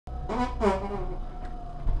What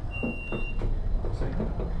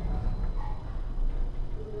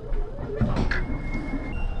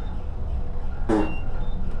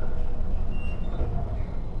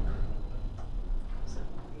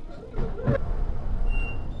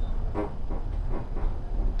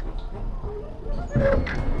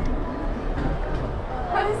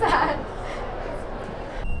is that?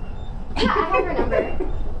 Yeah, I have her number.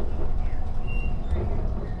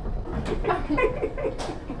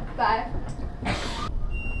 5.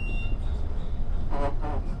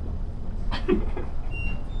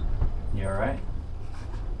 You alright?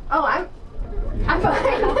 Oh, I'm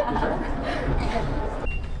fine.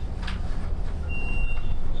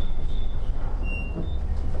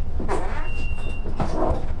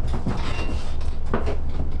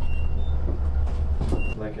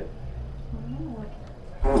 Like it.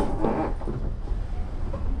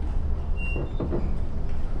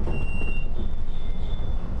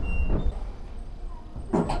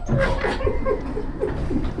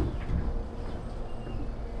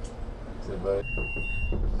 Say bye.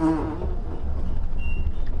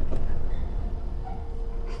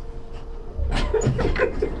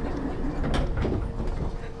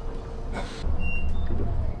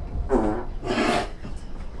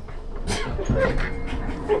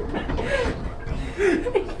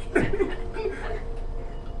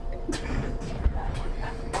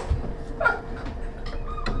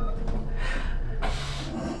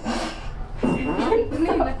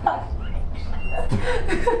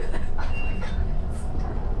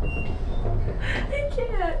 I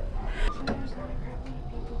can't.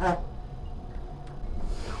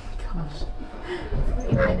 Oh my gosh.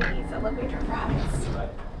 Wait, my knees, elevator rides.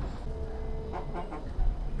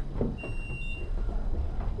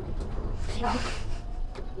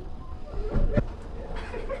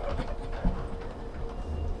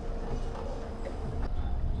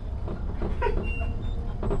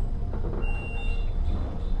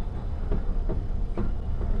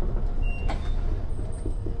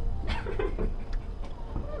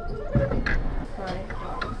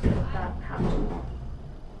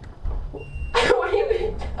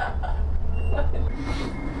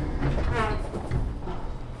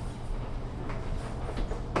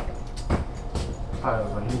 I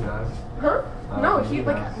was like, he does. Huh? No, he he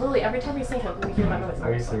like does. Lily. Every time we see him, we hear that noise.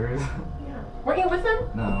 Are you serious? Yeah. Weren't you with him?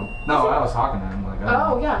 No. No, I was talking to him. Like,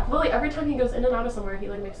 Oh yeah, Lily. Every time he goes in and out of somewhere, he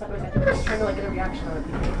like makes that noise. I think he's trying to like get a reaction out of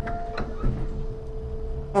people.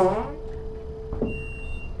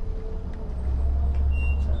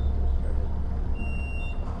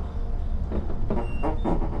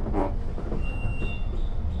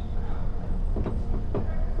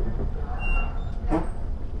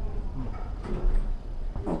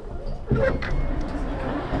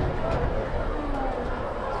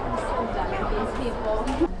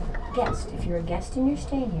 Guest. If you're a guest and you're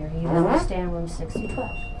staying here, you have to stay in room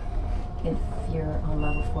 6-12. If you're on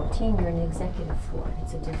level 14, you're in the executive floor.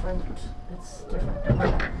 It's different.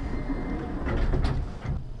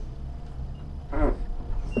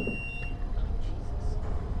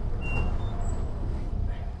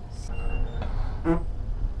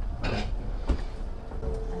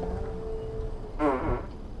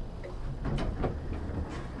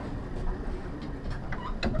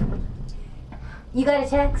 You got a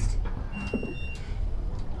text?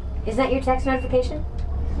 Is that your text notification?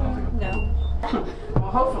 No. Well,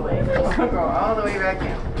 hopefully, we'll go all the way back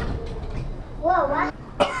in. Whoa, what?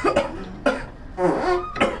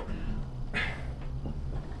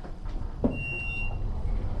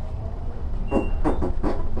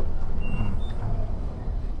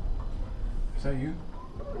 Is that you?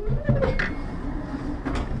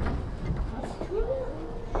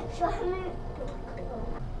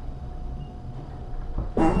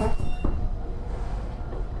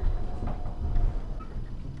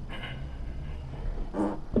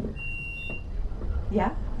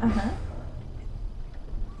 Yeah? Uh-huh.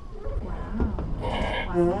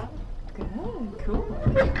 Wow. Good, cool.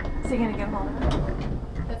 So you're gonna get them all of them?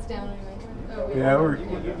 That's down anyway. Oh, Yeah, we're.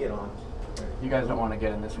 You get on. You guys don't want to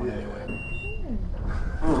get in this one anyway.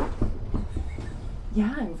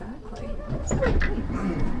 Yeah, exactly.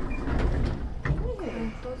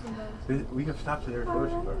 We can stop to their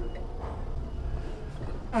grocery store.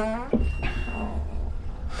 Get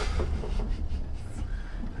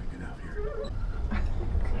out here.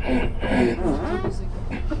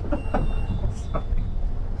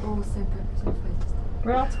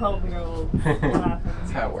 We're all 12-year-olds.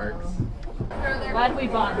 That's how it works. Glad we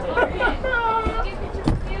bonded.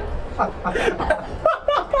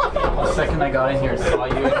 The second I got in here and saw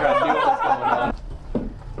you, I knew what was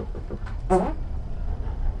going on.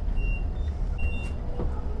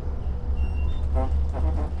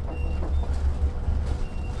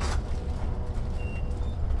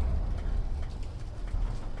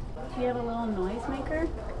 you have a little noisemaker?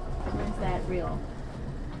 Or is that real?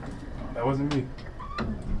 That wasn't me.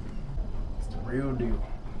 It's the real deal.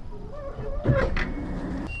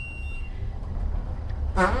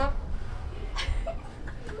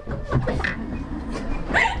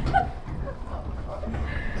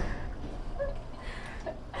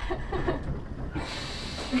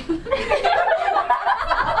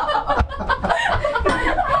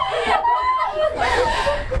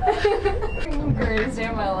 Greatest day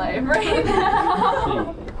of my life right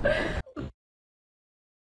now.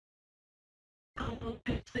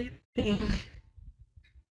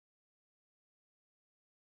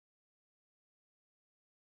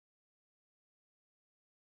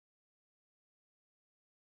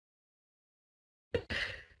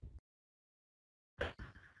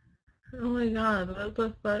 Oh my god, what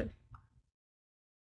the fuck?